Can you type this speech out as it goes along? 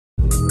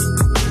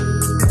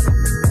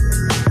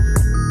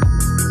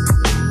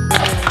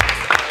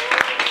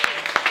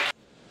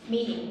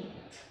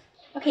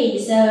Okay,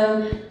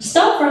 so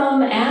start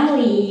from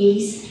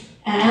Emily's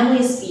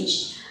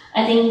speech.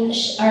 I think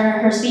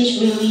her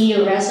speech really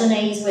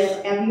resonates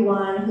with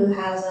everyone who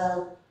has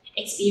a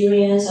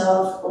experience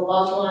of a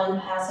loved one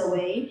pass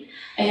away.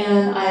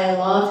 And I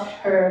loved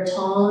her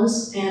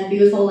tones and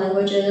beautiful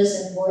languages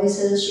and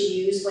voices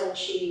she used when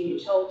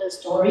she told the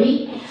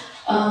story.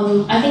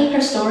 I think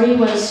her story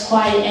was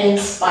quite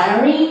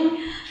inspiring.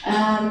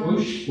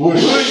 Whoosh.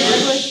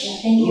 Yeah,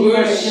 thank you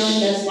for doing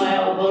this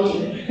while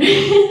voting.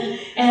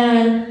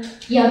 And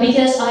yeah,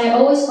 because I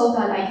always hope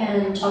that I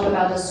can talk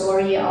about the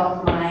story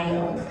of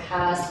my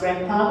past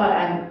grandpa, but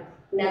I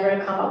never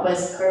come up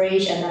with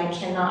courage and I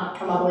cannot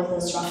come up with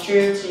the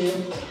structure to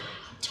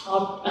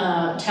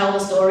tell the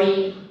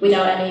story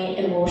without any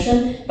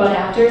emotion. But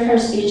after her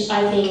speech,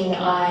 I think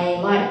I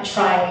might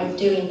try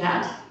doing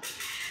that.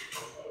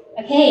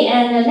 Okay,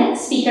 and the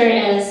next speaker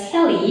is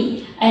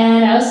Kelly.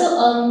 And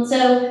also,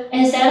 so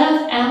instead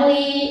of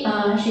Emily,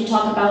 she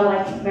talked about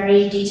like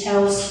very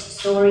detailed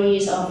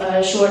stories of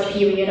a short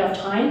period of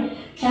time.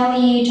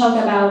 Kelly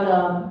talked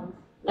about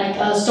like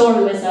a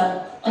story with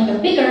a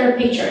bigger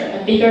picture,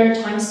 a bigger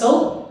time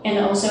scope, and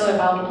also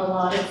about a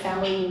lot of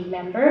family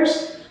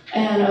members,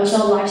 and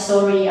also life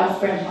story of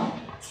grandpa.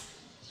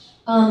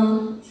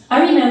 I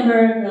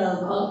remember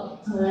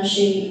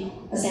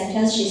a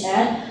sentence she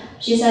said.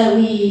 She said,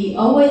 "We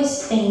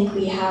always think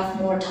we have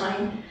more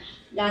time."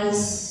 That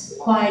is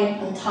quite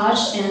a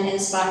touch and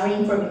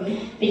inspiring for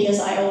me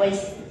because I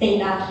always think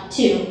that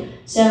too.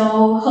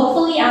 So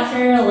hopefully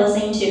after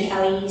listening to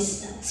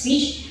Kelly's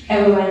speech,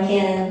 everyone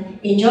can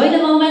enjoy the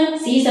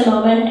moment, seize the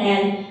moment,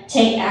 and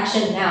take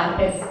action now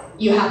if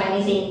you have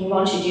anything you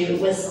want to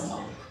do with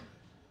someone.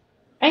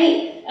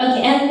 Right?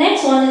 Okay, and the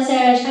next one is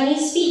a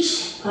Chinese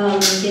speech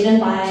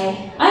given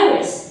by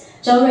Iris,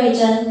 周瑞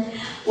珍。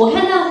我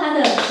看到他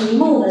的题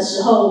目的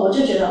时候，我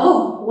就觉得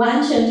哦，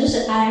完全就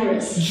是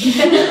Iris，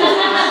 对，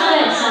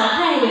小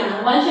太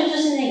阳，完全就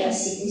是那个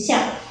形象。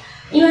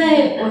因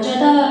为我觉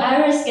得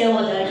Iris 给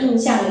我的印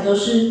象也都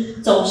是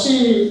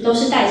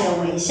带着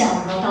微笑，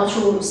然后到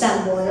处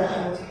散播着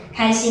很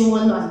开心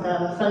温暖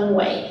的氛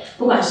围。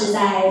不管是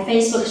在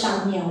Facebook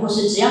上面，或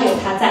是只要有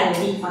他在的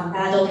地方，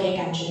大家都可以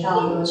感觉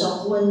到有一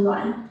种温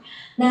暖。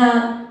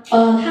那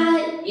他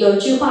有一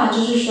句话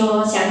就是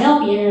说，想要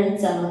别人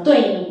怎么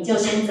对你，就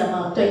先怎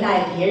么对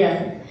待别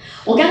人。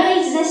我刚刚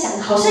一直在想，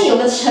好像有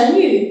个成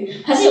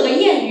语，还是有个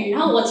谚语，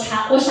然后我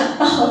想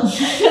到，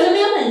可能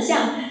没有很像，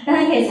大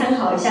家可以参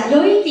考一下。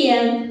有一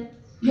点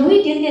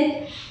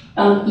点，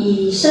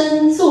以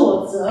身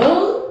作则，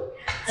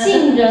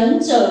敬人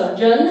者，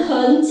人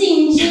恒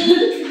敬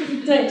之。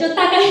对，就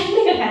大概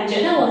那个感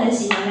觉。但我很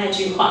喜欢那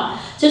句话，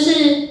就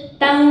是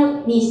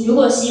当你如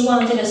果希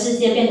望这个世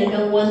界变得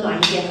更温暖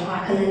一点的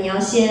话，可能你要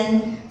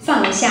先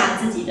放下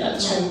自己的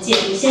成见，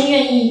你先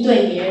愿意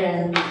对别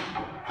人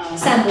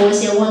散播一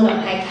些温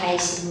暖和开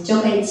心，你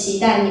就可以期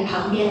待你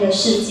旁边的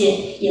世界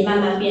也慢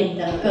慢变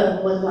得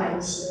更温暖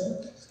一些。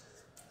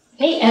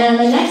Okay, and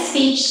the next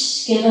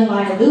speech given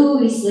by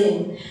Louis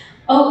Lim.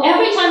 Oh,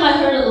 every time I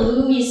heard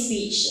Louis'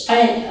 speech,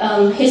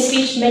 his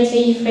speech makes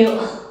me feel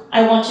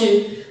I want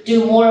to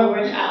do more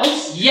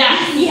workouts. Yes.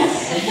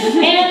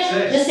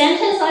 And the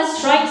sentence that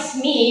strikes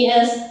me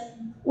is,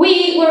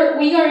 maybe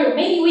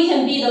we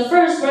can be the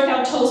first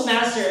workout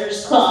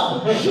Toastmasters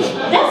club.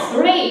 That's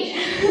great.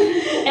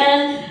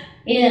 And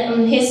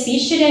his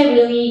speech today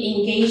really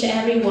engaged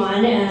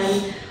everyone,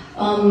 and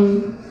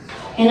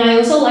I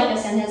also like the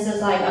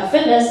sentences like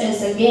fitness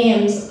is a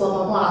games, blah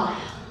blah blah.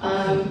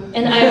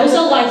 And I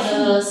also like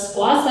the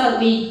squats that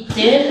we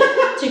did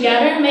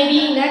together.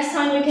 Maybe next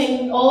time we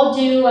can all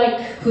do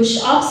like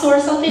push-ups or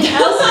something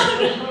else.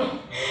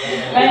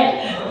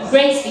 Right?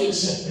 Great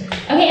speech.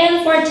 Okay,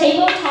 and for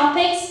table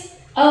topics,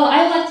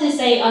 I like to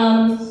say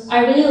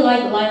I really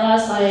like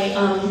Lila's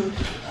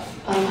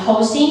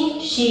hosting.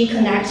 She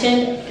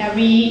connected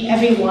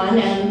everyone,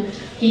 and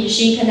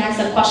she connects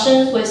the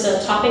questions with the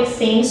topic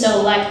theme.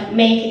 So like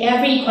make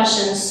every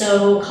question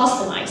so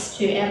customized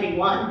to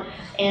everyone.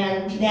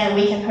 And then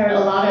we can hear a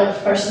lot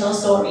of personal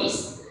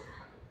stories,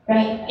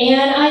 right?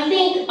 And I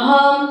think,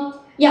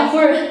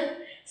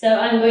 so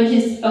I'm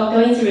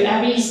going through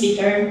every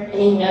speaker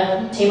in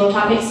the table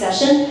topic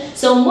session.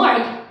 So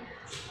Mark,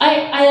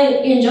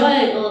 I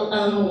enjoy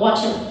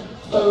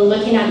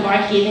looking at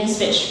Mark giving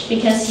speech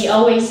because he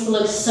always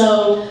looks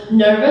so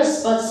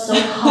nervous but so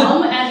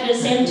calm at the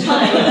same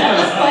time. That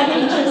was quite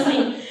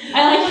interesting.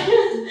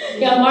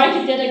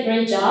 Mark did a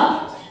great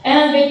job.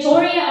 And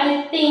Victoria,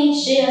 I think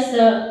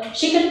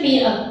she could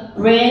be a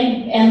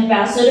brand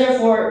ambassador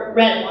for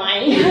red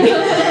wine.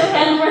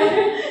 And for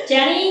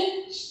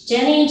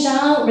Jenny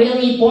Zhang,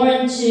 really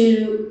born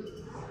to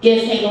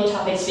give table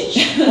topic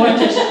speech.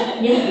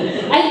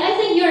 I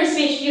think your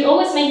speech, you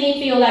always make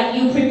me feel like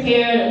you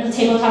prepared the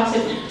table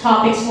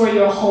topics for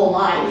your whole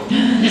life.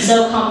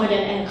 So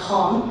confident and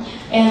calm.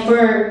 And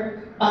for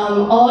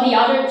all the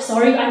other,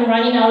 sorry, I'm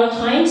running out of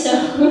time,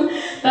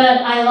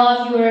 but I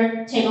love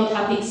your table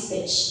topic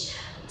speech.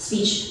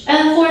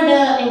 And for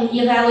the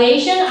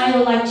evaluation, I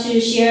would like to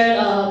share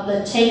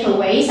the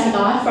takeaways I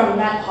got from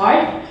that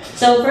part.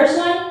 So first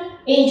one,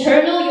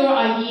 internal your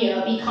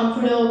idea, be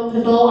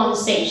comfortable on the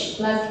stage.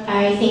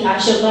 I think I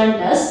should learn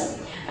this.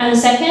 And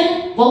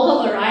second,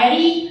 vocal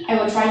variety, I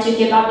will try to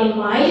keep up in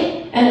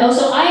mind. And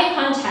also eye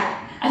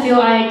contact. I feel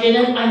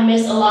I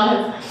missed a lot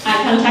of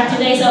eye contact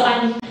today, so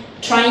I'm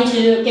trying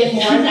to get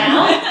more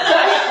now. And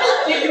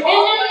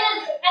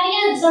at the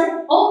end,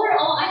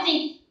 overall, I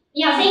think,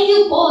 thank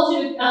you Paul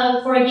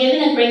for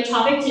giving a great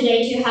topic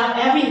today to have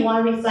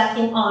everyone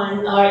reflecting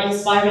on our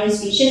inspiring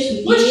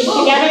speeches we did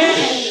together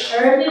and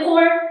heard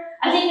before.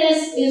 I think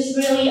this is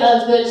really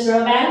a good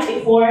throwback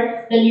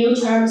before the new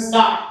term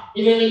starts.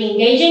 It's really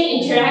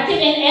engaging,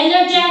 interactive, and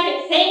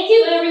energetic. Thank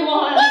you,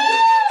 everyone.